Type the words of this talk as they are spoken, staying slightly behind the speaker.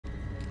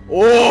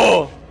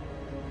Oh!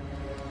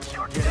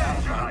 Get out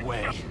of my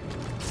way.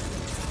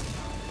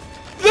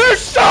 There's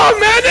so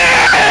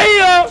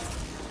many!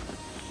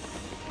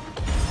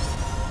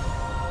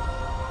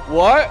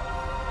 What?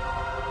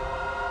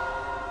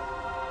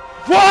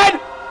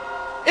 What?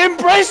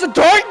 Embrace the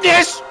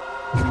darkness!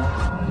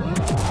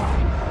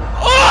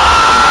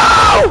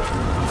 Oh!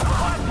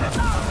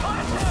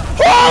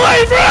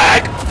 Holy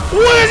frick!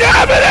 What is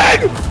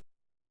happening?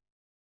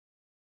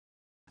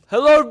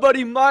 Hello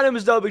everybody, my name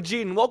is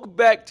Doublebigg and welcome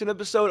back to an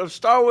episode of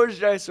StarWars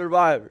Jedi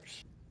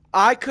Survivors.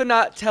 I could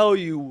not tell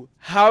you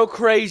how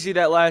crazy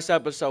that last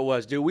episode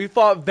was, dude. We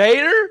fought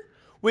Vader,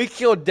 we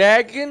killed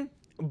Dagon,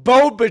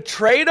 Bo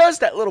betrayed us,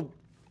 that little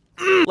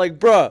like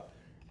bruh.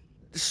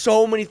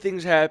 So many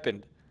things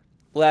happened.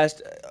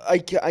 I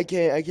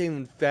can't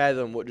even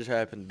fathom what just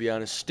happened, to be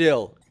honest,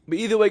 still. But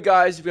either way,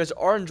 guys, if you guys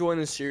are enjoying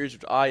this series,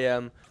 which I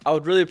am, I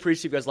would really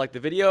appreciate if you guys like the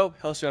video.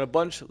 Helps me out a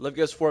bunch. Love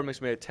you guys for it.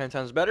 Makes me 10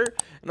 times better.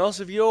 And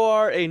also, if you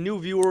are a new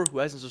viewer who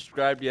hasn't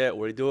subscribed yet,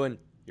 what are you doing?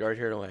 You're already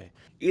here anyway.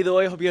 Either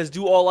way, hope you guys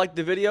do all like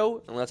the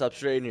video, and let's hop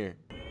straight in here.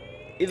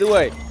 Either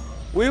way,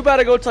 we about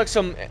to go touch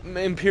some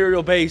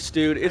Imperial base,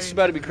 dude. It's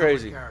about to be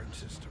crazy.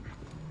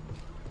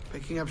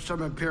 Picking up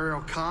some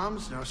Imperial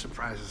comms, no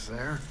surprises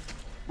there.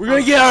 We're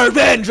gonna get our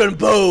revenge on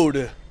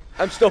Bode.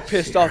 I'm still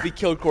pissed off he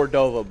killed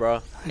Cordova,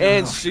 bro.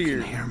 And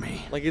Seer. Hear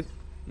me. Like it,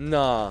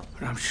 nah.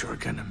 But I'm sure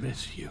gonna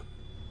miss you.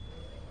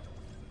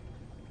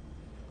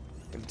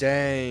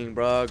 Dang,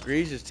 bro.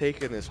 Grease is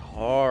taking this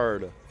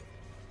hard.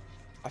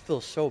 I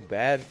feel so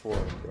bad for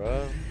him,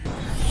 bro.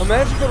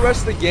 Imagine the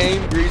rest of the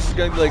game, Grease is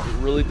gonna be like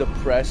really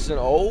depressing.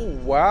 Oh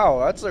wow,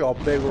 that's like a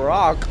big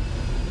rock.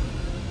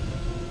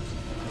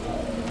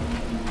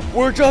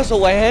 We're just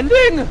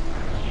landing?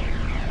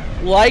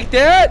 Like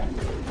that?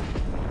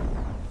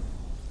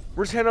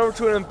 We're just heading over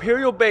to an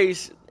Imperial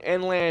base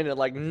and landing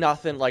like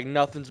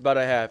nothing's about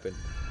to happen.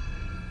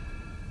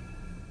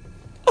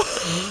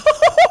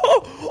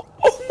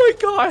 Oh my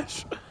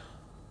gosh.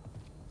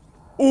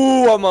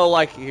 Ooh, I'm gonna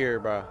like it here,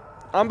 bro.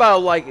 I'm about to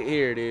like it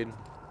here, dude.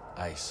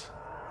 Ice.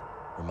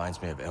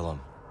 Reminds me of Ilum.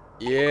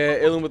 Yeah,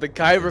 Ilum with the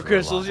Kyber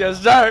crystals,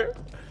 yes sir.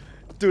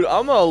 Dude,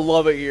 I'm gonna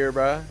love it here,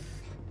 bro.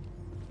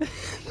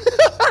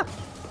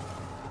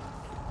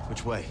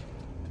 Which way?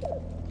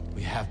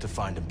 We have to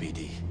find him,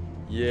 BD.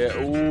 Yeah,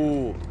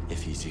 ooh.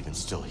 If he's even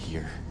still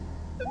here.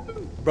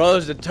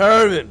 Bro's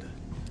determined.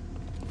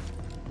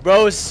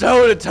 Bro is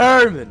so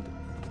determined.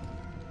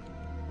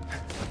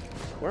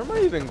 Where am I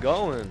even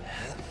going?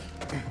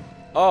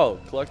 Oh,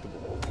 collectible.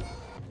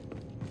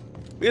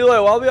 Either way,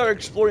 while we are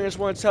exploring, I just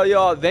want to tell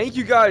y'all, thank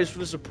you guys for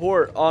the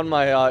support on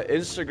my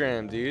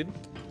Instagram, dude.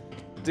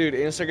 Dude,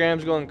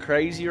 Instagram's going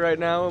crazy right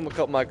now. I'm a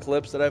couple of my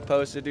clips that I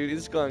posted, dude.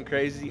 It's going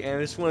crazy, and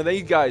I just want to thank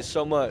you guys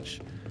so much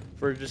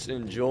for just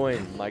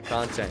enjoying my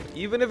content,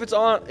 even if it's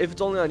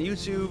only on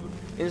YouTube,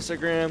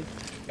 Instagram.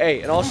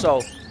 Hey, and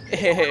also,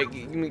 hey,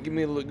 give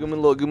me a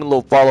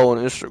little follow on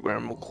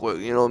Instagram real quick.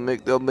 You know,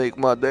 that'll make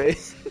my day.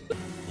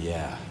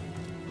 Yeah,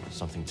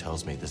 something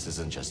tells me this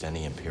isn't just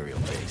any Imperial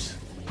base.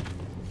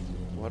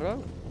 What up?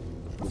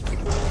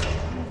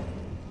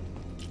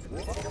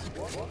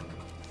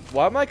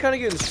 Why am I kind of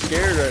getting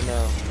scared right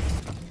now?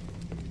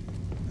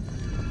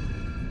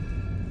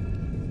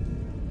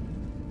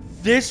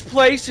 This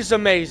place is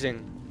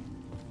amazing.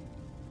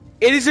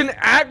 It is an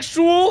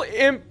actual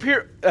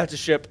Imperial. That's a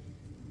ship.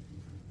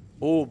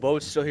 Oh,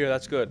 boat's still here.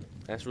 That's good.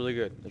 That's really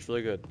good. That's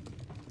really good.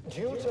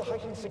 Due to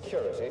heightened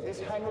security, this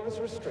hangar is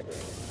restricted.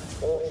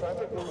 All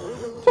traffic will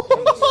reroute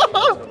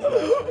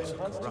to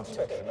enhanced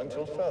inspection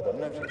until further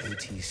notice.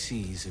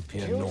 ATCs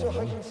appear Due to normal,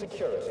 heightened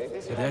security,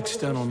 this but hangar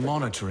external is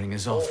monitoring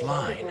is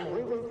offline.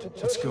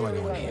 What's going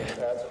on here?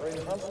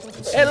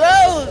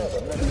 Hello!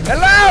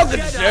 Hello,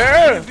 good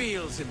sir!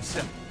 Reveals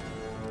himself.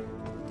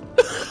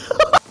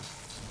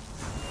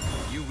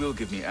 You will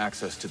give me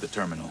access to the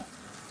terminal.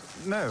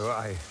 No,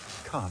 I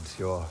can't.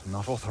 You're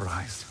not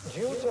authorized.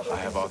 I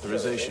have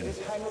authorization.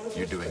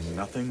 You're doing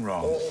nothing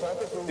wrong.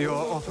 You're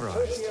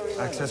authorized.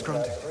 Access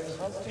granted.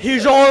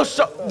 He's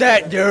also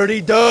that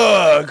dirty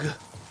dog.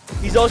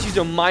 He's also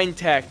using mind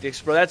tactics,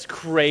 bro. That's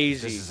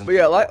crazy. But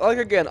yeah, like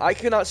again, I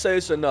cannot say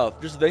this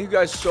enough. Just thank you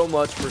guys so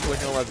much for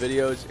clicking on my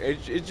videos.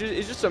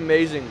 It's just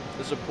amazing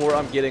the support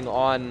I'm getting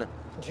on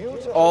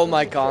all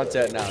my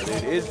content now,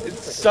 dude.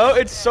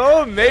 It's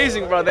so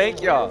amazing, bro.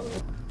 Thank y'all.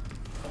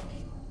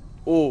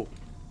 Oh.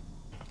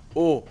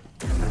 Oh.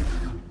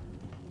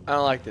 I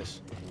don't like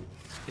this.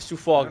 It's too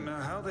foggy.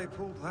 How they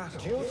pulled that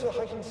off. Due to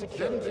heightened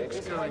security,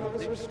 this hangar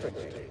is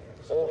restricted.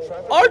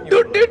 I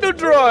don't need the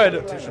droid!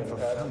 Competition for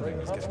funding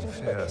is getting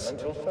fierce.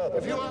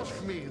 If you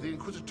ask me, the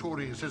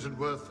Inquisitorius isn't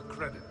worth the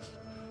credits.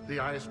 The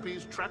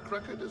ISB's track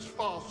record is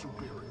far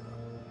superior.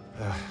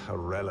 A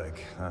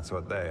relic, that's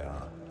what they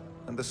are.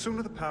 And the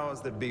sooner the powers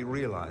that be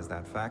realize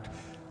that fact,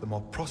 the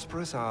more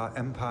prosperous our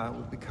empire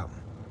will become.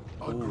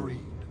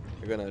 Agreed.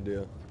 I got an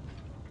idea.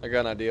 I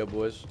got an idea,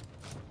 boys.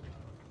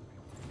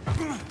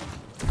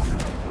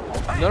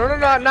 No,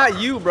 not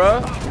you, bro.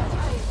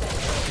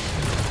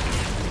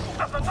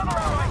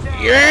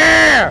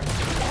 Yeah!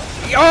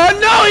 Oh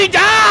no, he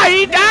died! die!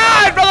 He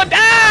died! Brother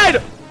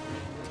died!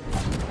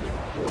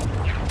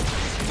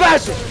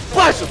 Blast him!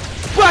 Blast him!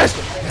 Blast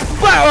him!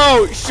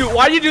 Oh, shoot.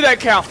 Why do you do that,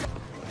 Cal?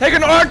 Take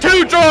an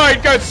R2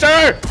 droid, good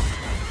sir!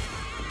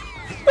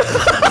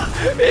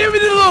 Hit me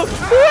the little...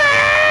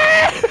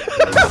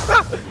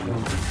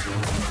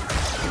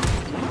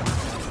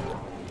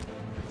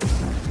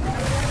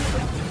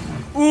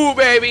 Ooh,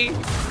 baby!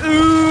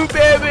 Ooh,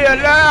 baby!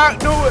 I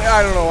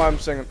don't know why I'm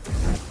singing.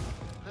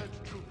 Head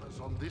troopers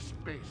on this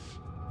base.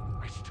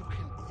 I still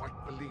can't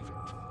quite believe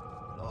it.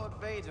 Lord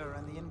Vader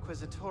and the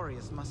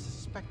Inquisitorius must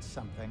suspect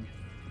something.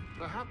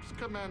 Perhaps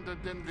Commander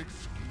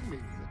Denvik's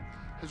scheming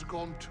has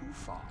gone too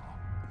far.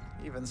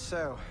 Even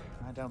so,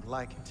 I don't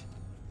like it.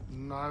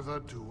 Neither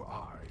do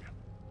I.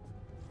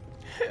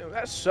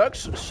 That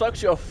sucks.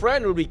 Sucks your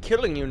friend would be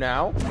killing you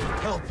now.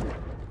 Help!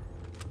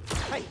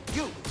 Hey,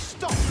 you!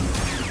 Stop!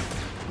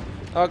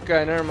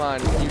 Okay, never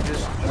mind. You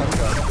just...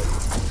 Okay.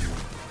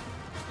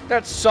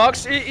 That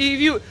sucks.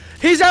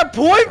 He's at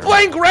point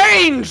blank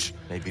range!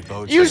 Maybe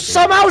Bo You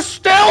somehow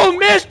still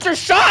missed your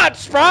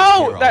shots,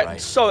 bro!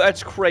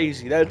 That's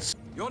crazy. That's...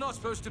 You're not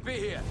supposed to be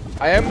here.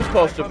 I am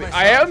supposed to be.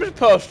 I am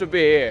supposed to be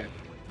here.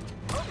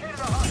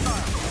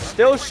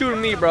 Still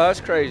shooting me, bro.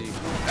 That's crazy.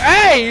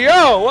 Hey,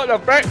 yo, what the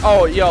frick?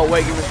 Oh, yo,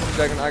 wait, give me a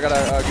second. I gotta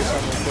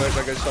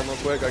get some real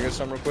quick. I get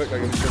some real quick.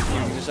 Give me a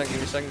second.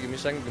 Give me a second. Give me a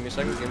second. Give me a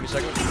second. Give me a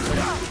second.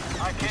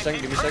 Give me a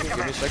second. Give me a second.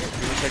 Give me a second.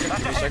 Give me a second.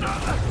 Give me a second.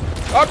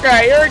 Okay,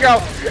 here we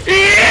go.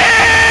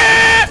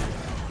 Yeah!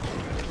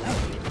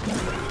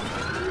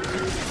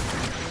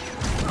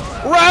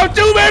 Round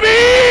 2, baby!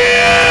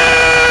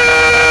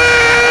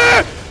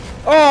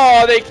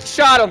 Oh, they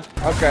shot him.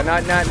 Okay,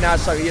 not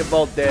sucker. You're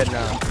both dead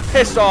now.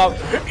 Piss off.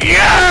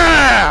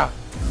 Yeah!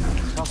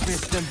 Toss me a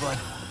stim, bud.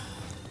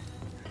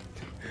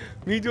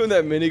 Me doing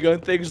that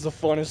minigun thing is the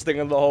funnest thing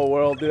in the whole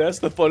world, dude. That's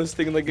the funnest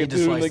thing they can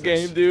do in the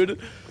game, dude.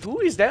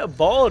 Who is that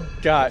bald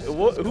guy?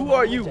 Who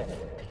are you?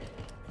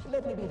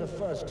 Let me be the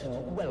first to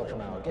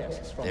welcome our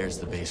guests from There's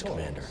the base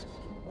commander.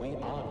 We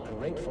are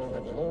grateful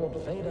that Lord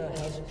Vader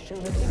has shown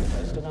an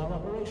interest in our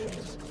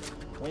operations.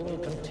 We will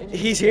continue.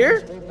 He's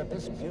here? That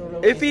this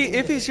bureau If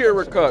he's here,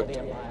 we're cooked.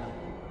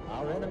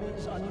 Our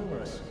enemies are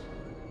numerous,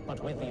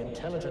 but with the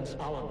intelligence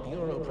our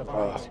bureau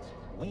provides,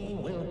 we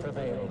will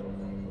prevail.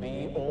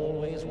 Be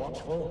always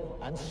watchful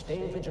and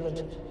stay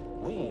vigilant.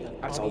 We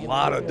That's are a the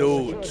lot of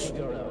Imperial dudes.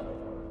 Security Bureau.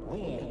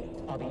 We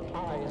are the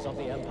eyes of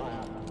the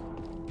Empire.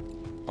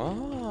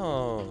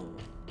 Oh.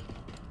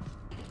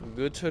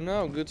 Good to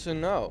know. Good to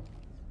know.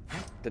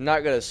 Did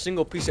not get a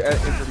single piece of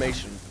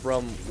information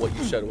from what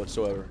you said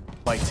whatsoever.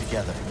 Fight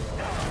together.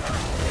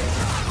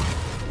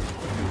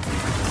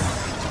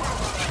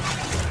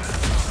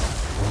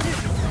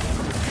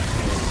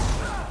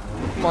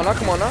 Come on now,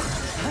 come on now.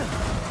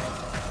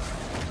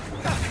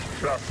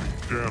 Chassis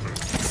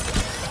damage.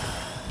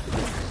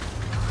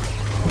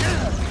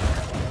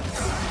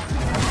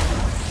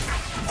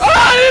 Oh,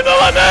 I didn't know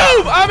I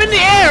move! I'm in the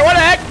air, what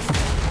the heck?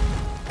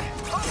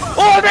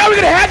 Oh, now we're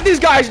gonna hack these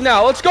guys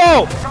now, let's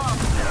go!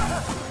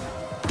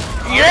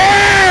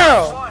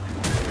 Yeah!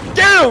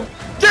 Get him!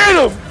 Get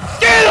him!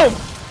 Get him!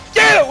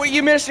 Get him! Wait,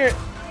 you missed it.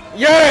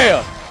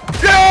 Yeah!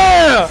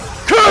 Yeah!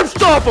 Curb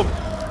stop him!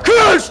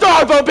 Curb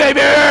stop him,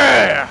 baby!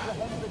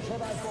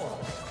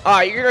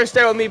 Alright, you're gonna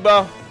stay with me,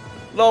 bro.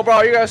 Little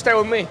bro, you gotta stay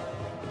with me.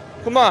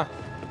 Come on.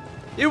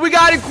 Yeah, we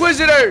got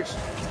Inquisitors!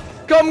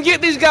 Come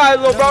get these guys,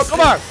 little bro. Come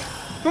on!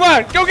 Come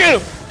on, go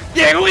get him!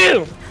 Yeah, go get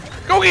him!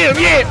 Go get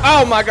him, yeah!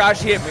 Oh my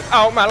gosh, he hit me.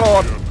 Oh my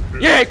lord.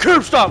 Yeah,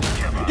 curb stop!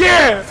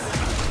 Yeah!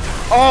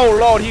 Oh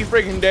lord, he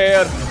freaking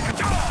dead.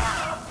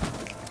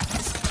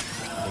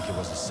 Think it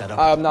was a setup?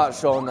 I'm not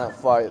showing that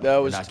fight. That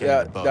was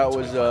that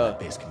was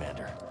base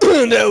commander.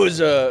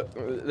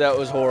 that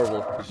was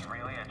horrible.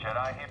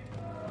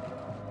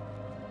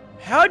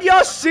 How'd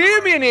y'all see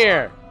him in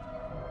here?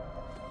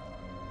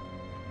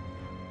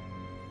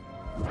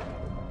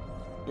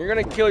 You're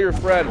gonna kill your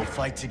friend. We'll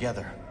fight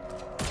together.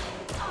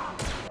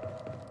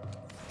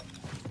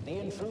 The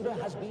intruder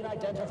has been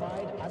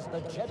identified as the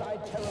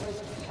Jedi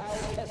terrorist Cal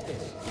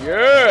Kestis.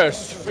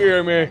 Yes,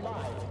 fear me.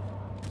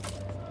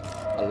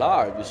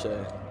 Alive, you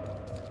say?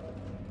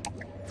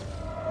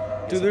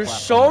 Dude, there's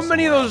so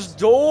many of those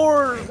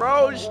doors,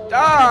 bro.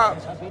 Stop.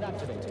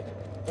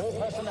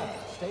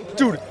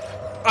 Dude,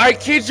 I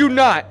kid you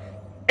not.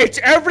 It's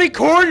every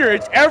corner.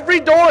 It's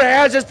every door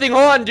has this thing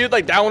on, dude.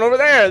 Like that one over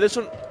there. This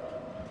one.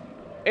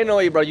 Ain't no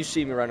way, bro. You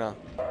see me right now.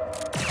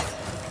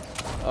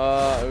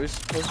 Are we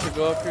supposed to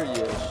go up here?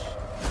 Yes.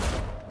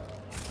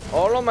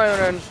 All on my own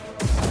ends.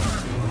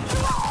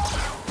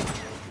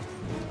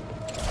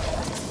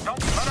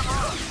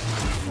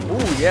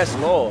 Ooh, yes,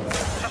 Lord.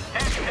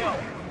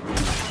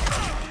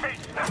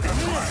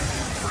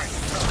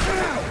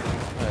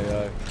 Aye,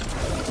 aye.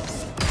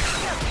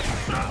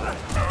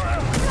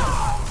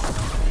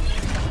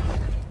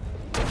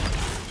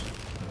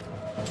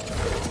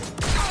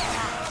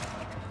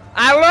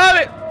 I love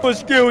it!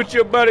 What's good with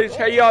you buddies?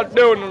 How y'all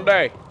doing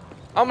today?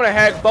 I'm gonna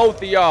hack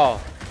both of y'all.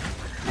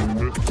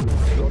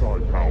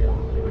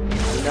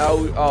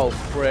 No. Oh,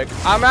 frick.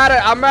 I'm out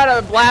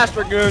of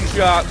blaster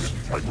gunshots.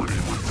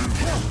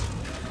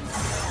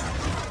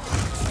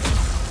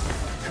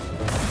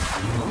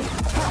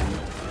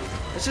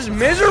 This is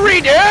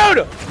misery,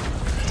 dude!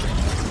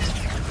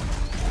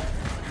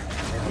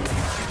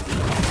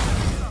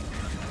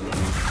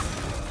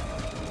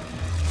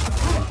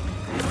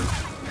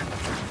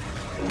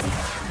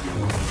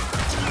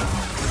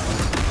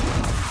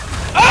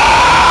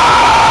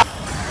 Ah!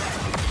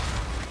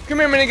 Come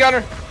here,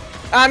 minigunner.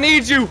 I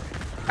need you.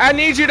 I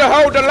need you to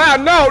hold the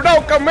line. No,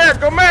 come here,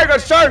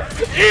 good sir.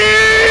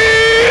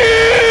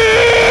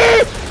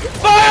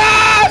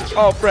 Fire!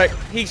 Oh, frick.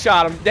 He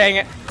shot him. Dang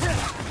it.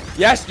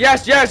 Yes. Hang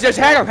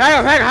him.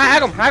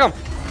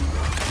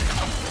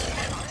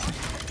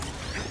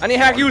 I need to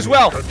hack you as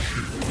well.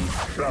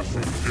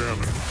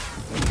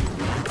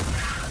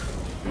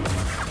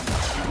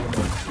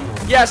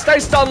 Yeah, stay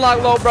stun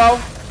lock low, bro.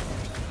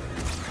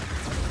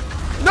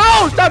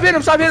 No! Stop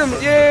hitting him.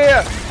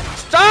 Yeah.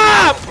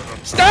 Stop!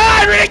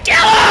 I'm gonna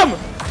kill him!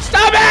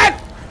 Stop it!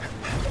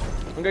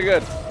 Okay,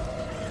 good.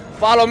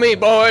 Follow me,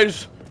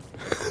 boys.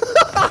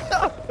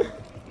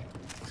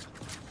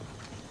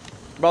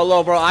 Bro,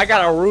 I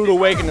got a rude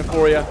awakening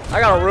for you.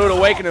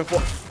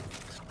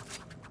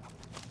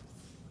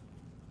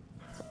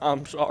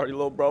 I'm sorry,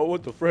 little bro.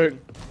 What the frick?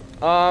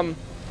 Are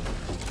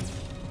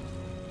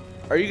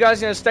you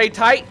guys gonna stay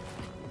tight?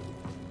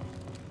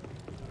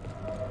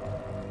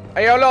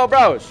 Hey, yo, little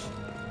bros.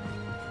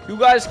 You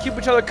guys keep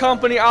each other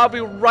company. I'll be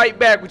right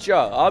back with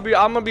y'all. I'm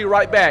gonna be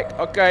right back.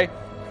 Okay.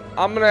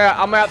 I'm gonna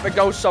have to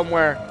go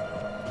somewhere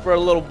for a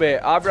little bit.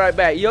 I'll be right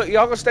back. Y'all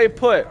gonna stay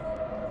put.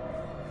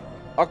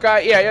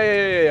 Okay.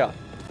 Yeah.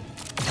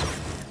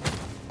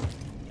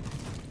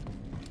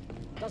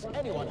 Does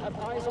anyone have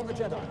eyes on the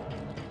Jedi?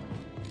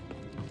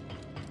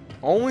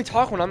 Only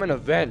talk when I'm in an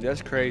event.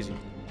 That's crazy.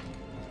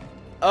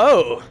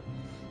 Oh.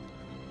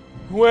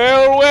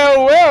 Well,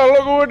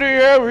 look what they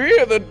have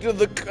here. The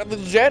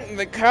gent,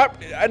 the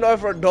captain. I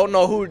don't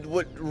know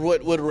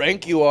what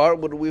rank you are,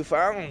 but we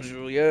found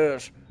you,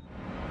 yes.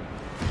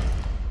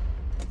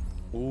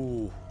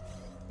 Ooh.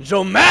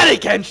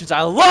 Dramatic entrance,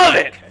 I love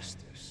it!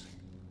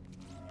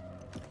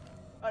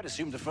 I'd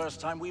assumed the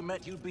first time we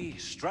met you'd be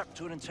strapped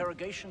to an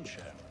interrogation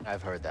chair.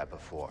 I've heard that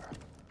before.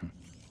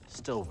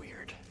 Still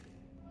weird.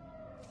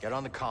 Get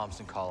on the comms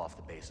and call off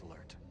the base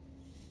alert.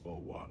 Or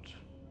what?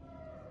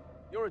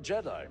 You're a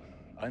Jedi.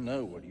 I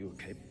know what you are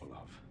capable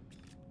of.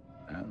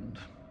 And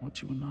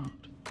what you are not.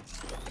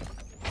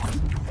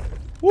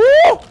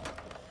 Woo!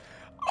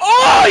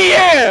 Oh,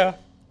 yeah!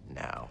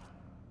 Now.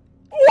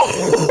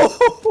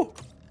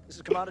 This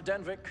is Commander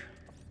Denvik.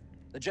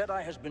 The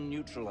Jedi has been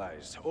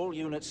neutralized. All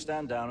units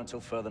stand down until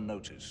further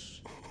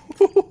notice.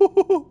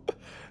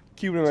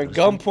 Keeping him at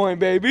gunpoint,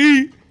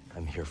 baby!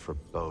 I'm here for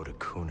Bode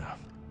Akuna.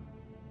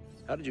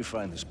 How did you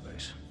find this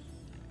place?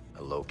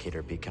 A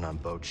locator beacon on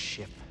Bode's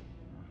ship.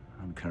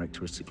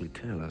 Uncharacteristically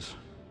careless.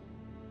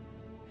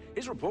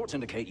 His reports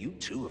indicate you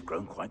two have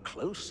grown quite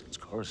close since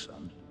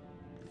Coruscant.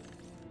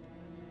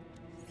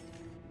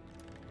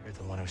 You're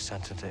the one who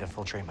sent him to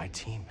infiltrate my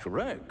team.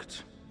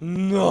 Correct.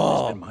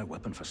 No. He's been my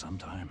weapon for some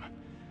time.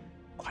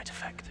 Quite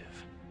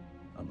effective.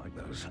 Unlike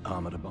those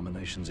armored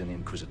abominations in the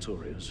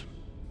Inquisitorius.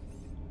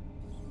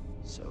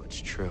 So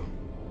it's true.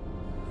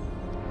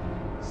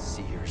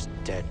 Seer's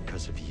dead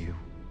because of you.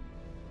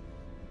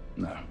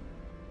 No.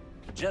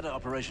 The Jedi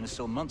operation is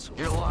still months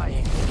away. You're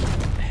lying.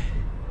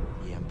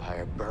 The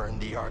Empire burned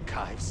the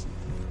archives,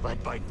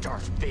 led by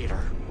Darth Vader.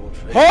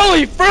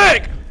 Holy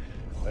frick!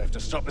 I have to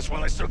stop this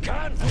while I still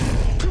can.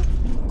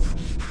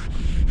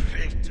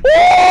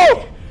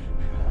 Woo!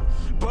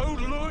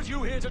 Bode lured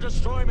you here to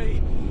destroy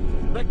me.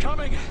 They're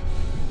coming.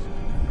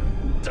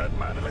 Dead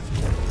man,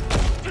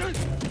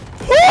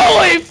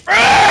 Holy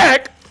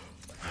frick!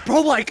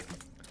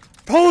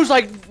 Bro's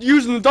like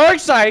using the dark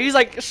side. He's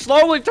like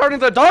slowly turning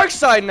to the dark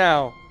side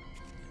now.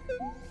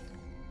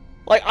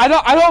 Like I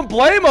don't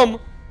blame him,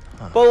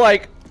 but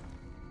like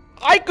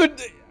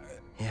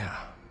Yeah.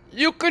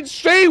 You could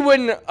see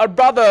when a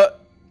brother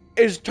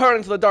is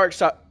turning to the dark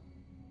side.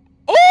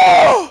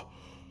 Oh!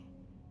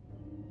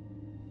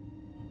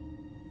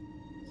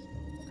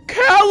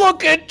 Cal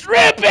looking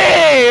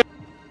trippy!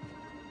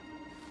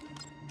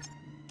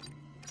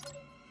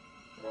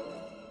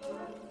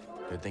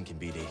 Good thinking,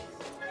 BD.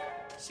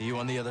 See you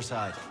on the other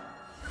side.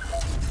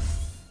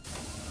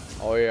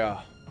 Oh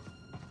yeah.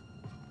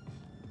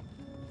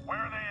 Where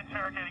are they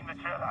interrogating the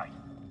Jedi?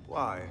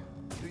 Why?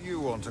 Do you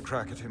want to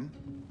crack at him?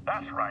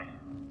 That's right.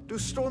 Do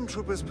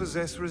stormtroopers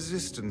possess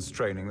resistance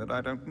training that I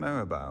don't know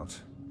about?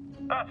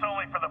 That's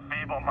only for the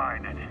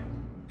feeble-minded.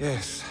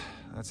 Yes,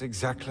 that's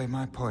exactly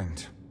my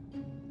point.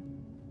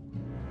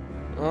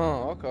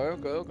 Oh,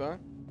 okay.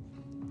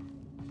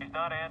 He's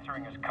not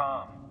answering his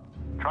comm.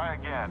 Try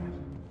again.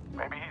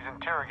 Maybe he's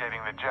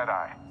interrogating the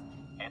Jedi.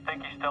 You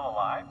think he's still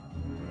alive?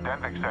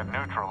 Denvik said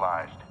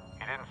neutralized.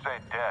 He didn't say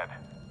dead.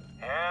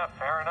 Yeah,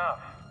 fair enough.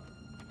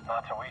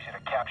 Not so easy to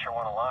capture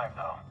one alive,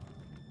 though.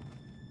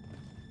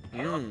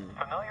 He look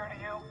familiar to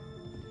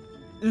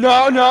you?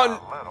 No. A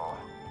little.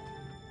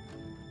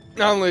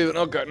 I'm leaving.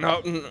 Okay,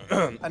 no.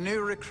 A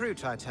new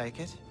recruit, I take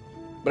it?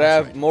 But I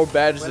have more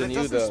badges Well, than it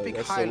you, doesn't though. speak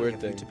That's the highly weird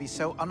of you thing. to be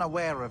so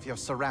unaware of your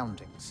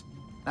surroundings.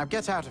 Now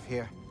get out of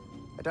here.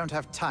 I don't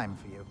have time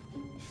for you.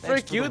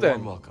 Frick you,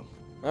 then. Welcome.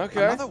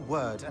 Okay. Another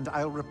word, and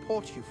I'll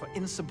report you for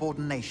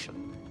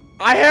insubordination.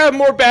 I have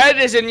more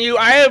badges than you.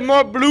 I have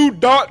more blue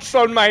dots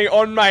on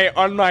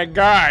my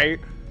guy.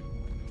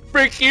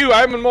 Frick you,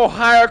 I'm in more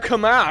higher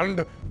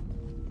command.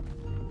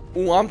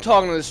 Ooh, I'm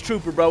talking to this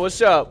trooper, bro.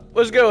 What's up?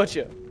 What's good with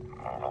you?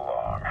 Move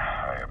along.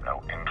 I have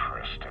no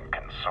interest in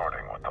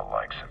consorting with the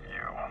likes of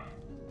you.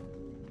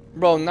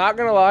 Bro, not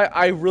gonna lie,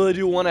 I really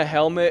do want a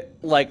helmet,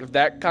 like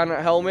that kind of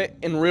helmet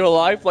in real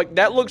life. Like,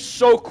 that looks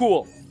so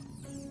cool.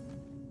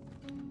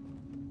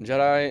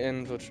 Jedi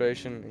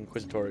infiltration,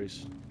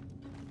 Inquisitories.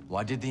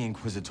 Why did the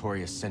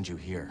Inquisitorius send you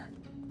here?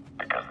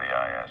 Because the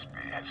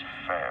ISB has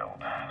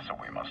failed, so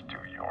we must do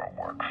your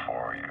work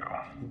for you.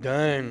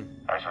 Dang.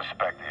 I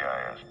suspect the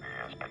ISB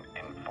has been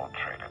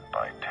infiltrated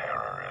by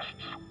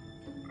terrorists.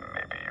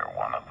 Maybe you're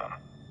one of them.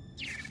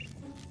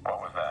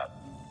 What was that?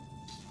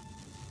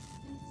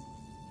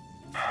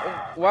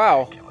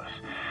 Wow. Ridiculous.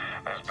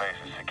 This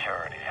base's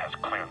security has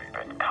clearly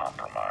been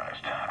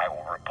compromised. I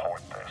will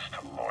report this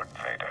to Lord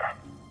Vader.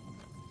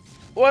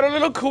 What a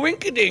little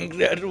coinkydink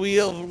that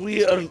we are.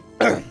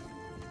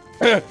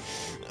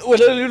 What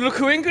a little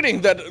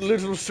coinkydink that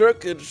little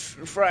circuit's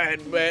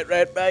fried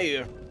right by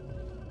you.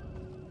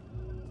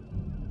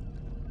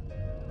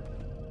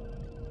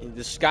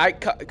 The sky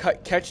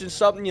catching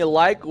something you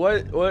like?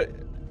 What?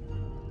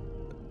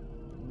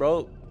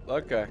 Bro,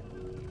 okay.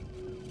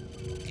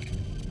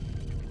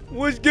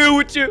 What's good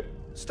with you?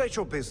 State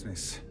your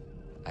business.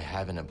 I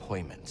have an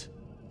appointment.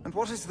 And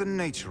what is the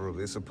nature of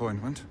this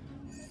appointment?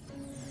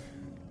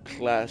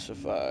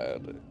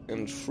 Classified.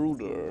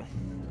 Intruder.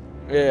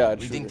 Yeah,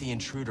 We think the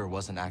intruder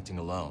wasn't acting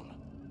alone.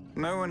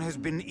 No one has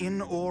been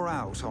in or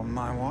out on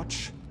my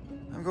watch.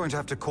 I'm going to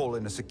have to call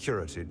in a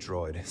security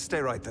droid. Stay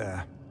right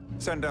there.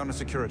 Send down a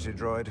security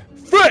droid.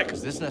 Frick!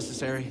 Is this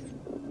necessary?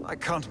 I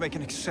can't make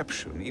an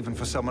exception, even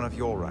for someone of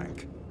your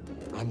rank.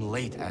 I'm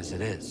late as it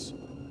is.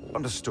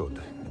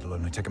 Understood. It'll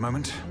only take a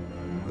moment.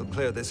 We'll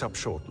clear this up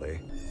shortly.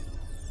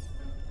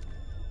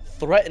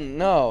 Threaten?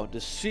 No.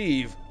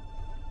 Deceive.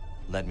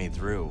 Let me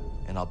through,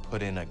 and I'll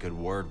put in a good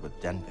word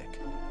with Doublebigg.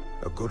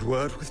 A good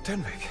word with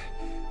Doublebigg.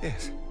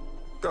 Yes.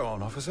 Go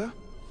on, officer.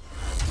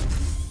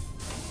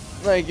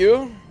 Thank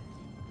you.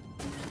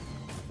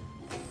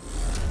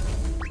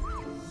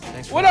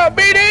 Thanks for What up,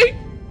 BD?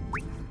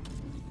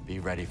 Be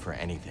ready for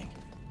anything.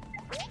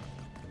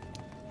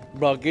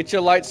 Bro, get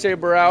your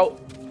lightsaber out,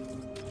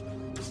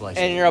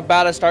 and you're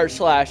about to start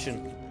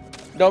slashing.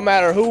 Don't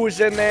matter who was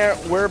in there,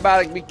 we're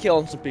about to be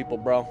killing some people,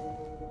 bro.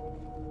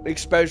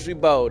 Especially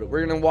Bode.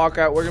 We're gonna walk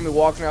out. We're gonna be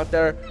walking out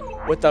there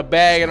with a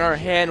bag in our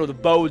hand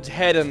with Bode's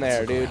head in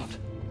there, dude.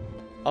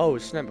 Oh,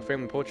 snap! A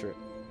family portrait.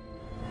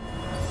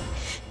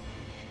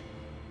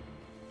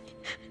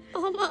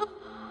 Mama.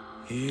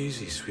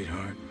 Easy,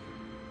 sweetheart.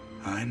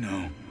 I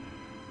know.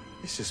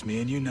 It's just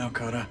me and you now,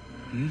 Kata.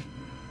 Hmm?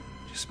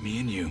 Just me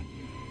and you.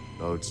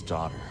 Bode's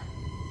daughter.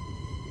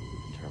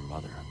 And her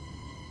mother.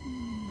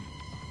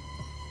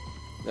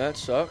 That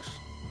sucks.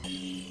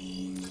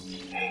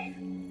 Hey,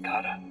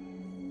 Kata.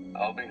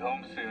 I'll be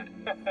home soon.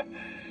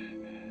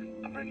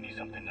 I'm bringing you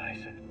something nice.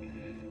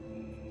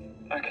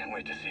 I can't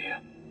wait to see you.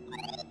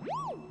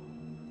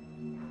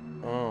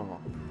 Oh.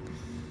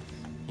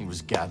 He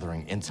was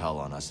gathering intel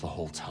on us the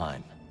whole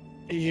time.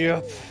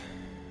 Yep.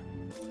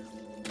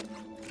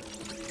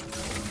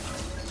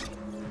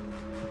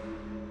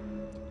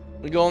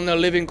 We go in their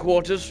living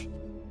quarters.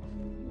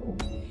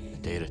 The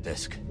data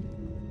disk.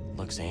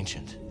 Looks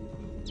ancient.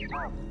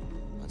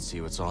 Let's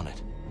see what's on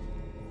it.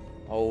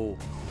 Oh.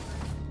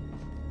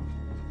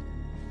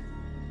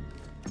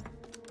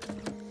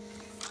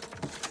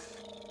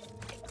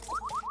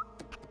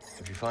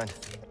 What'd you find?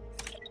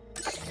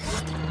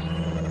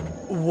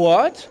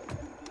 What?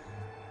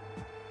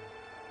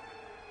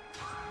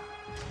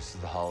 This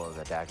is the hollow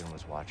that Dagon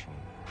was watching.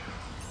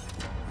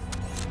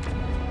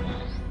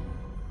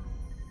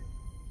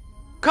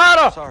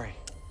 Kata! Sorry.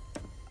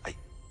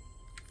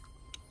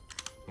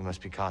 You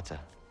must be Kata.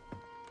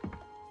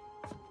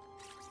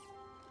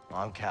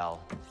 I'm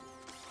Cal.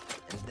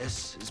 And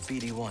this is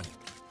BD1.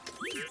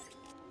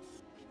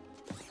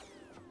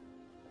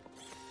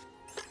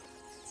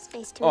 It's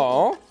nice to meet you.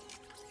 Oh.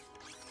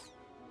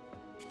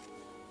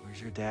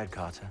 Where's your dad,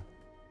 Kata?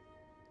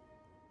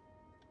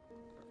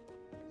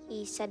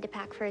 He said to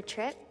pack for a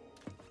trip.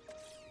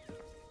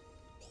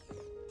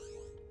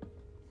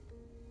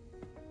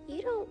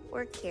 You don't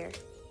work here,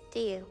 do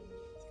you?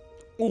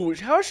 Ooh,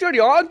 how's she already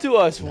on to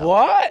us? No.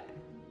 What?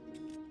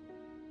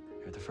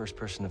 You're the first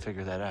person to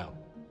figure that out.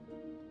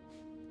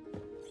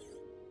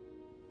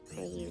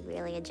 Are you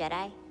really a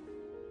Jedi?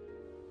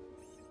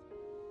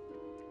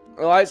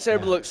 The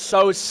lightsaber looks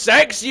so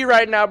sexy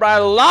right now, bro. I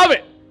love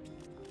it.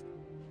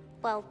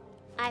 Well,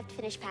 I have to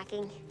finish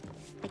packing.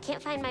 I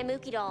can't find my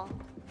Mookie doll.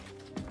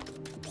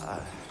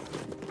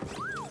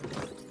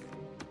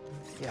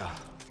 Yeah,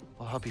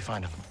 I'll help you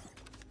find him.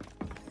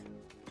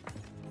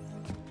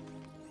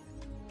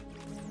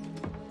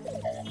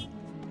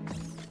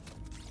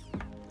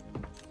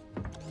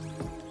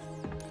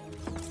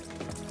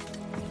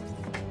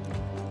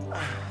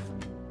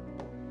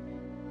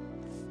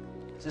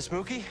 This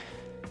Mookie?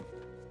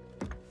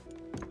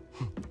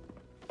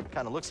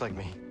 Kinda looks like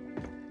me.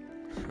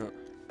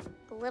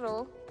 A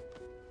little.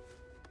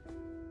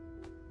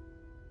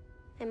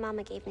 My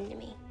mama gave him to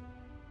me.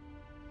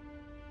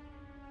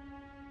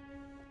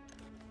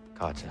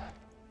 Kata.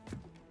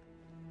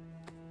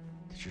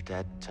 Did your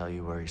dad tell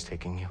you where he's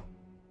taking you?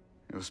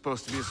 It was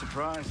supposed to be a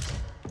surprise,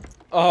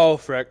 Oh,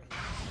 frick.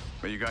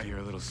 but you got here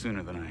a little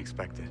sooner than I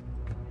expected.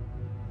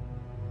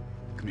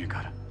 Come here,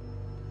 Kata.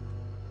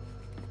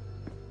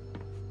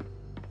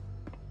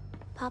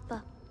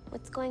 Papa,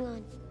 what's going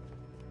on?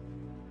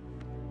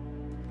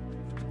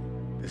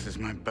 This is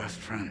my best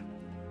friend.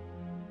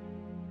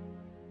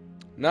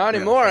 Not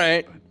anymore,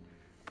 ain't.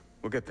 But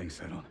we'll get things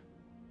settled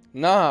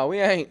Nah,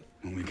 we ain't.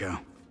 when we go.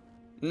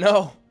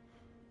 No.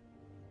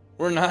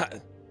 We're not.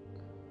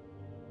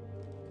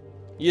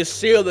 You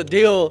sealed the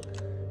deal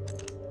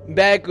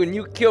back when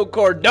you killed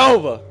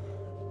Cordova.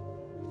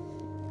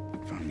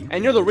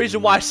 And you're the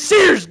reason why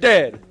Seer's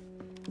dead.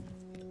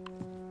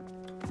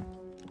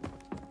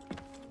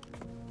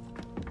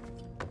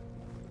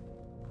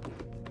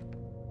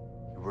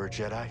 You were a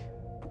Jedi?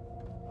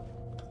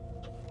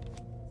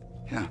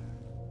 Yeah.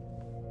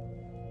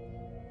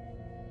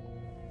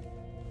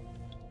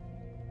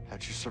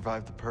 How'd you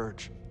survive the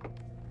Purge?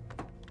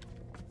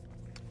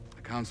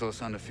 The Council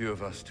assigned a few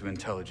of us to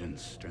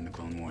intelligence during the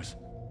Clone Wars.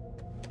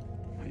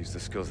 I used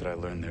the skills that I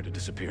learned there to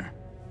disappear.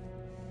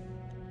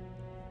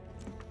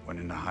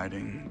 Went into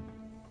hiding.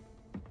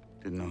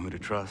 Didn't know who to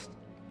trust.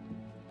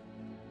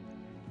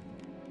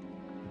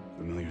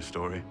 Familiar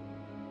story.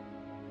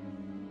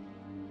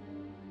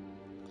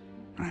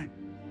 Right.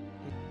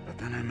 But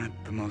then I met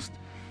the most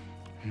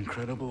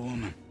incredible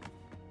woman.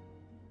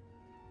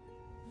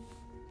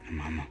 My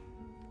mama.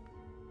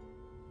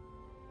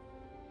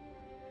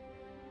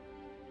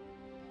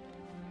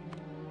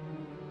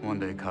 One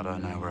day, Kata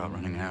and I were out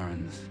running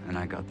errands, and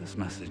I got this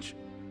message.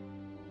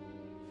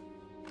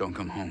 Don't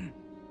come home.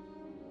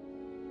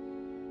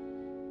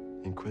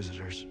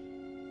 Inquisitors.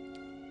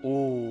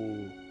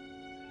 Ooh.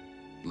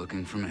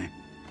 Looking for me.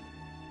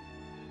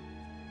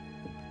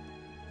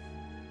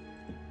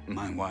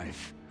 My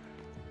wife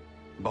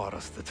bought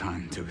us the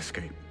time to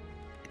escape.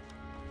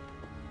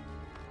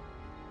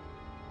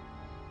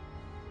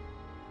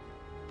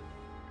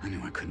 I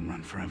knew I couldn't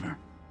run forever,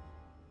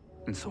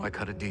 and so I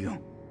cut a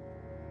deal.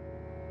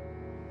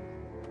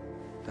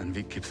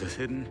 Dunvik keeps us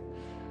hidden,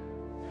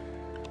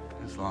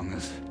 as long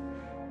as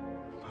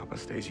Papa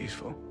stays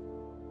useful.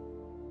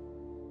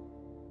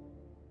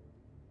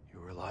 You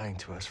were lying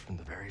to us from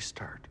the very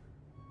start.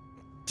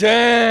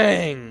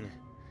 Dang!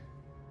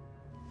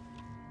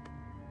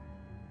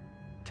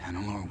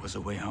 Tanalor was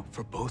a way out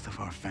for both of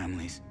our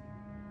families.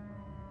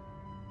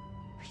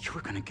 You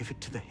were gonna give it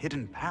to the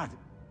hidden path.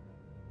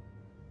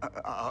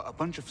 A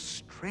bunch of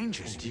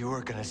strangers. And you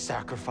were gonna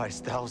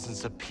sacrifice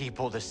thousands of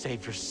people to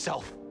save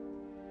yourself.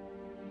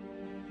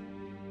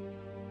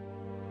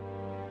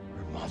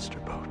 We're a monster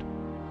boat.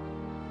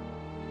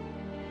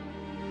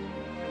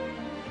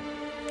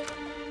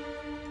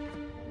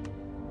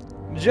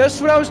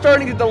 Just when I was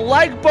starting to get the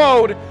like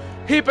boat,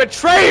 he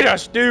betrayed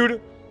us, dude!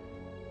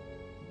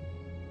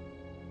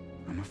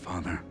 I'm a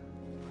father.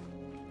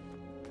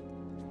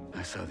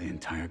 I saw the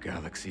entire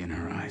galaxy in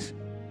her eyes.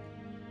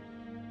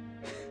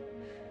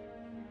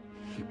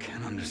 You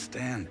can't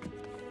understand.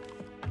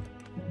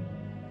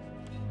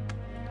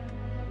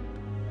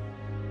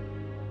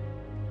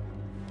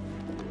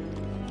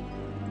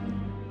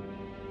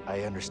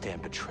 I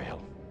understand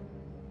betrayal.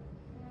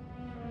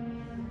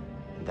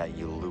 And that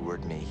you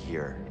lured me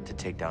here to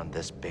take down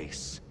this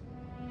base.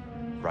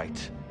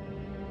 Right?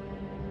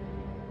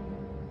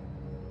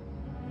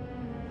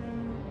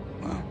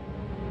 Well,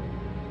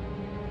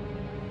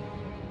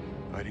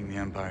 fighting the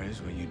Empire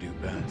is what you do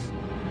best.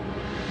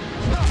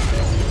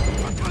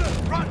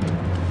 Run!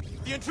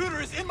 The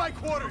intruder is in my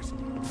quarters!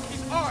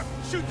 He's armed!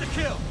 Shoot to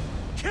kill!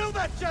 Kill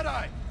that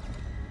Jedi!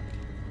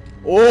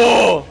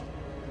 Oh!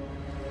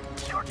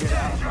 Get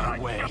out of my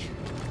way!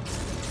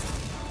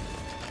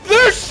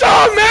 There's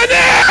so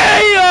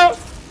many!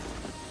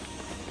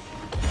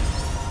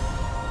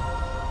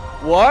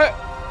 What?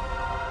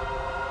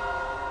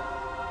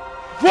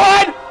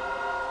 What?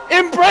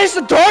 Embrace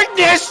the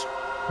darkness!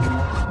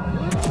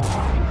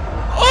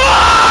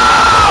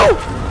 Oh!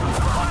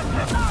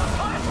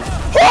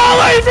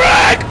 Holy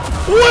frick!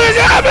 What is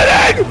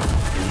happening?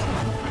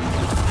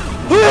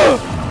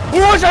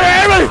 What's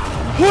happening?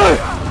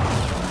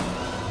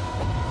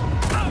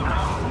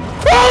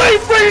 Holy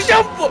frick!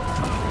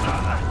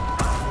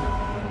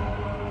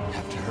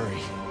 Have to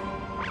hurry.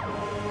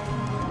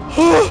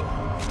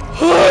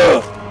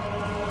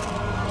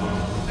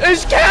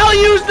 Is Cal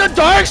using the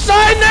dark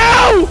side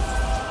now?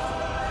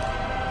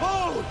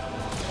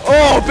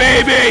 Oh,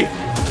 baby!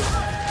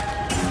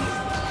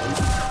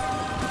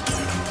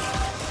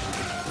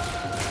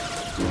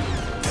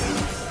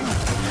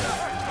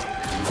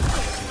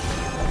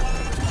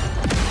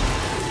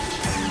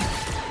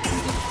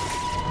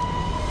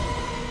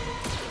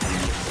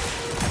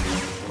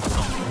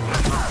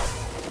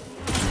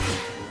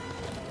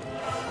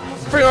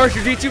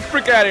 Master G2,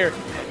 freak out of here.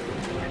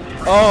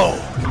 Oh.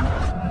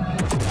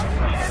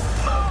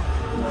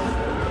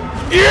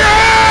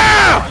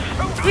 Yeah!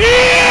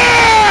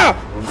 Yeah!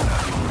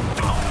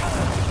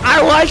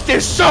 I like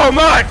this so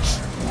much.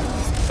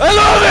 I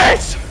love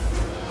it.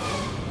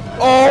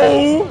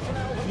 Oh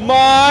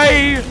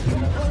my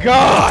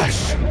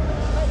gosh.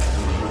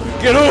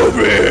 Get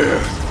over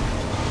here.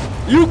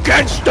 You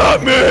can't stop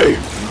me.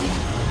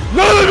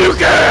 None of you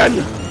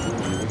can.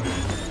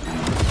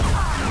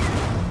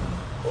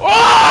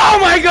 Oh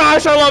my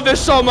gosh, I love this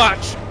so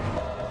much.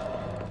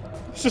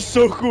 This is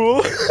so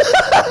cool.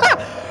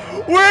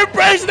 We're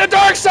embracing the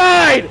dark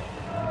side.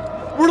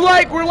 We're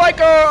like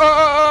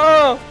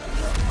the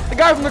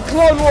guy from the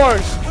Clone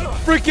Wars.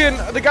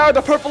 Freaking the guy with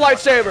the purple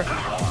lightsaber.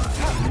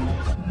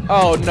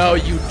 Oh no,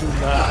 you do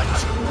not.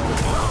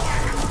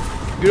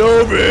 Get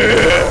over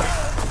here.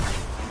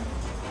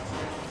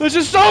 This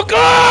is so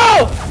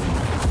cool.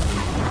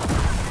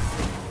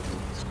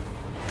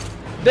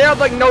 They have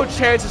like no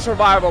chance of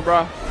survival,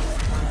 bro.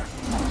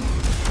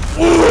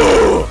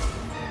 Ooh.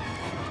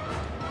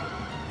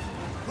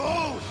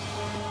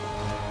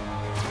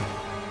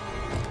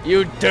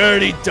 You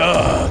dirty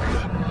dog.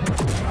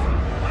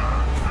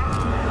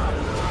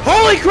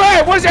 Holy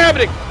crap, what is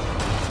happening?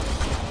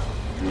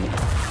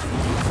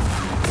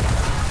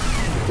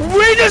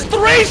 We just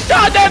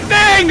 3-shot that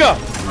thing!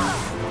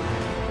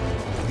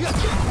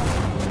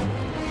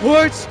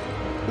 What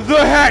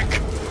the heck?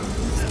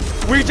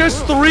 We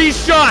just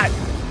 3-shot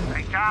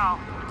Hey, Cal.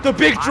 the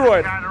big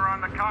droid. Are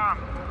on the comm.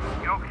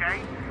 You okay?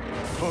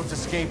 Clone's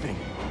escaping.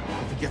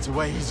 If he gets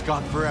away, he's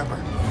gone forever.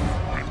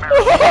 Hey, Mary,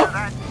 you hear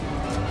that?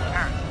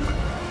 Mary,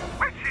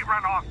 where'd she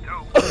run off to?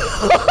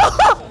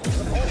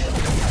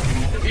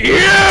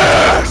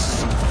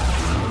 Yes!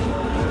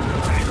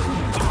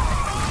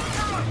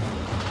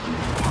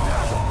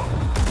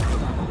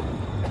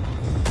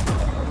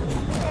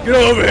 Get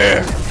over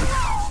here!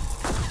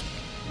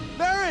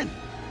 Baron!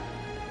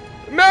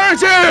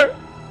 Marin's here!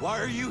 Why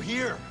are you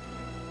here?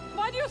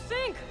 Why do you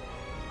think?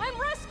 I'm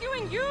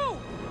rescuing you!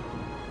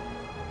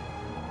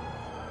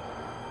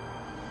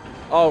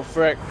 Oh,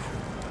 frick.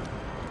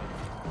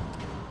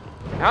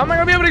 How am I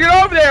gonna be able to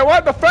get over there?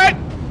 What the frick?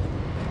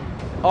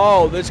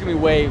 Oh, there's gonna be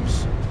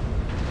waves.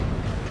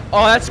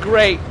 Oh, that's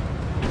great.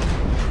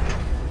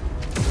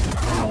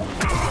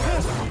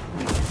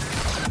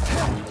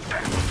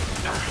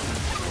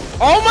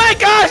 Oh my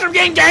gosh, I'm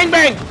getting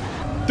gangbanged!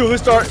 Dude,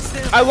 let's start.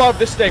 I love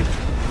this thing.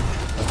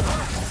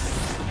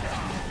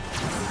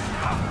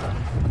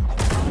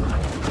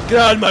 Get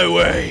out of my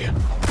way.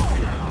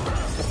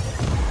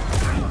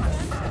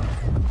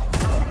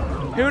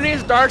 Who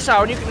needs dark side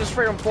when you can just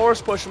freaking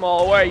force push them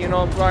all away, you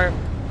know what I'm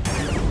saying?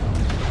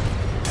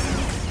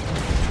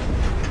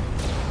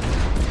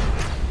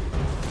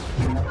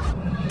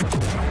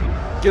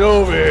 Get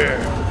over here.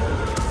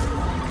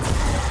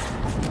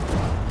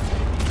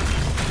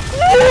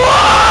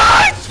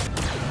 What?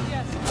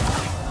 Yes.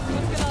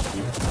 Let's get out of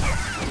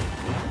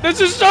here. This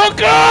is so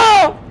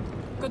cool!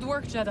 Good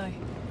work, Jedi.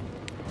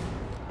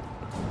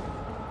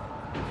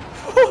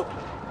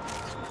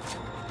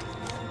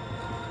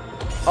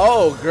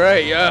 Oh,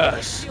 great,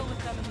 yes.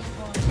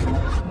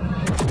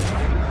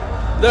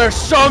 There's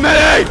so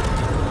many!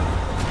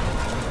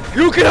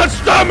 You cannot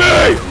stop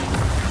me!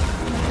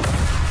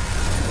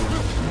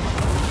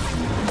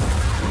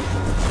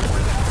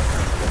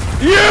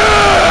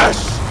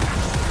 Yes!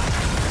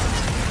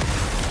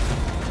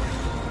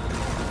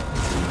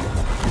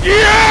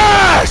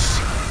 Yes!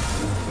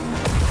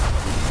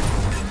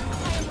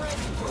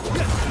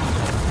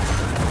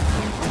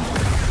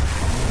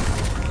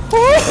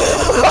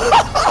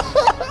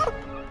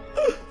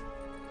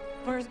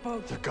 Where's Poe?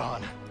 They're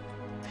gone.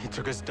 He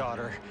took his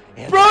daughter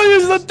and Bro,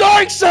 this is the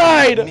dark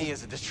side! me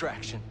as a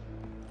distraction.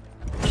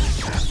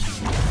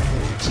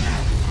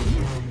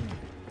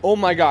 Oh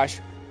my gosh.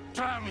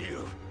 Damn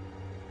you!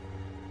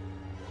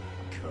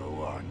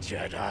 Go on,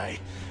 Jedi.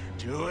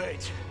 Do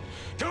it!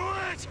 Do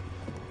it!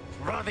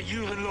 Rather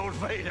you than Lord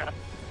Vader.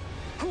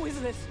 Who is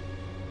this?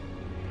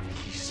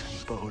 He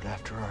sent boat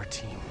after our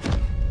team.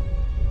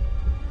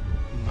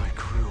 My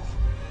crew.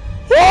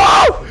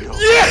 Whoa!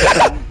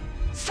 Yeah!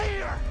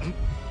 Seer!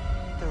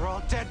 They're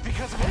all dead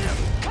because of him.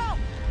 Cal!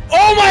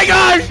 Oh my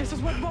gosh! This is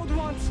what Bode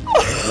wants.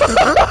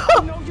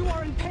 I know you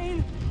are in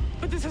pain,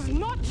 but this is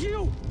not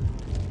you.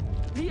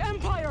 The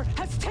Empire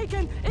has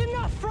taken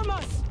enough from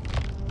us.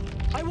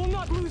 I will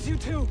not lose you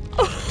too.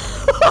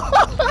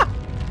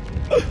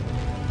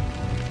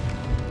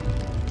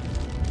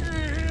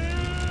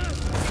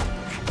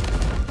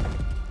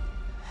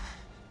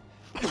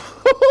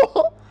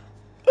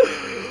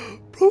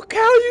 Bro,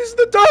 Cal used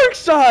the dark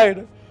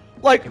side!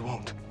 Like, It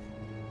won't.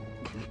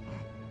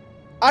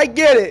 I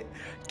get it.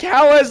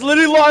 Cal has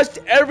literally lost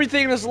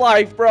everything in his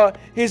life, bro.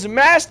 His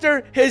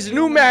master, his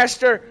new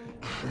master,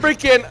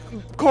 freaking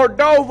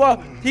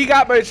Cordova. He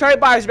got betrayed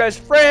by his best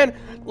friend.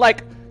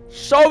 Like,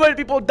 so many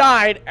people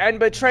died and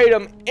betrayed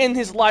him in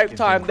his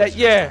lifetime that,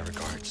 yeah.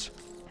 Regards.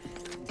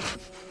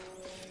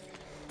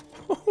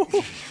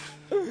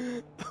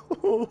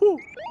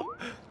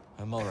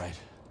 I'm all right.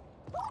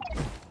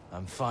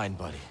 I'm fine,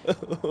 buddy.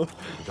 You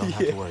don't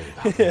have to worry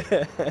about me.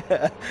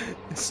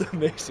 It's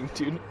amazing,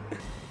 dude.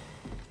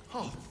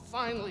 Oh,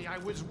 finally, I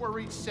was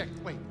worried sick.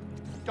 Wait,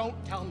 don't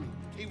tell me.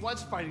 He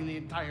was fighting the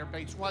entire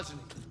base, wasn't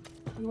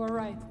he? You were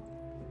right.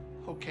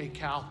 Okay,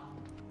 Cal.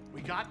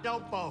 We got no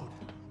boat.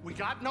 We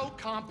got no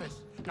compass.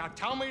 Now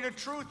tell me the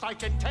truth, I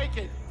can take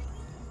it.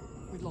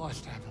 We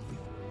lost, haven't we?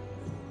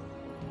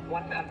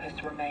 One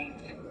compass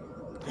remains.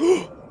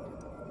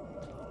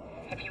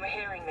 If you are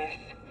hearing this,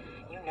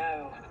 you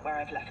know where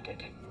I've left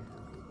it.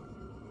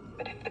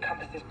 But if the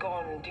compass is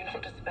gone, do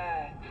not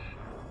despair.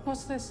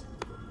 What's this?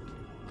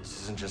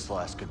 This isn't just the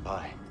last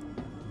goodbye.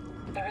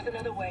 There is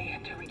another way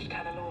to reach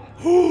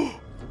Tanalor.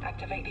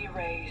 Activate the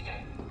arrays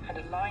and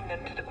align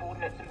them to the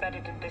coordinates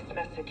embedded in this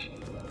message.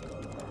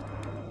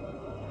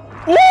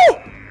 Woo!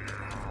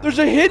 There's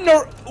a hidden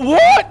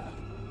what?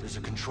 There's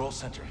a control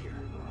center here.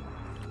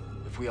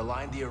 If we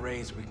align the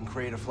arrays, we can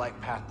create a flight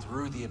path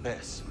through the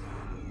abyss.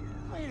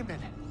 Wait a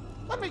minute.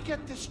 Let me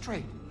get this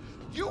straight.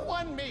 You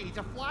want me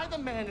to fly the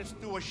Mantis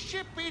through a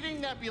ship-eating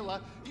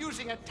nebula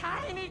using a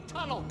tiny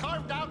tunnel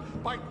carved out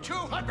by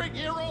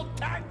 200-year-old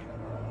tech?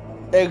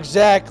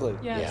 Exactly.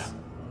 Yes.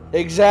 Yeah.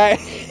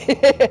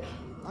 Exactly.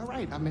 All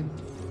right, I'm in.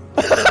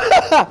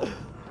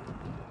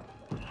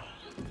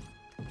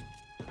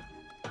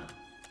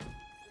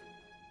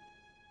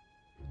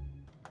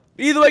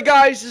 Either way,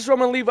 guys, this is where I'm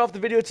going to leave off the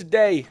video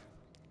today.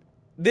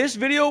 This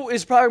video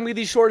is probably going to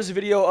be the shortest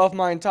video of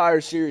my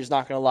entire series,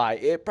 not going to lie.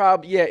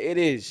 Yeah, it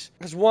is.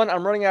 Because one,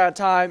 I'm running out of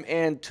time,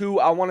 and two,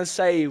 I want to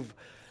save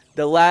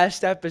the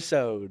last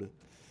episode.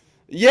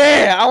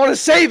 Yeah, I want to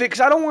save it,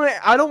 because I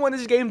don't want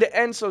this game to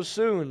end so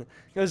soon.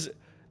 Because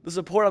the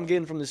support I'm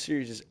getting from this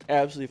series is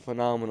absolutely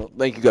phenomenal.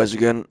 Thank you guys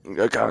again.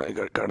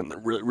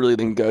 Really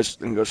thank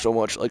you guys so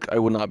much. Like, I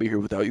would not be here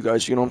without you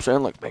guys, you know what I'm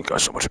saying? Like, thank you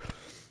guys so much.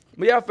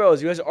 But yeah,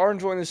 fellas, you guys are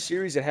enjoying this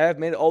series and have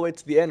made it all the way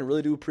to the end.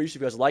 Really do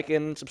appreciate you guys liking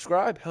and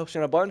subscribe. Helps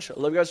me out a bunch. I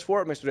love you guys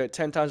for it. Makes me do it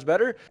 10 times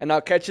better. And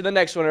I'll catch you in the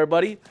next one,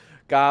 everybody.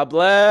 God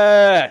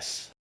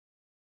bless.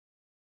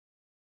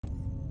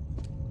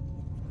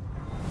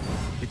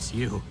 It's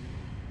you.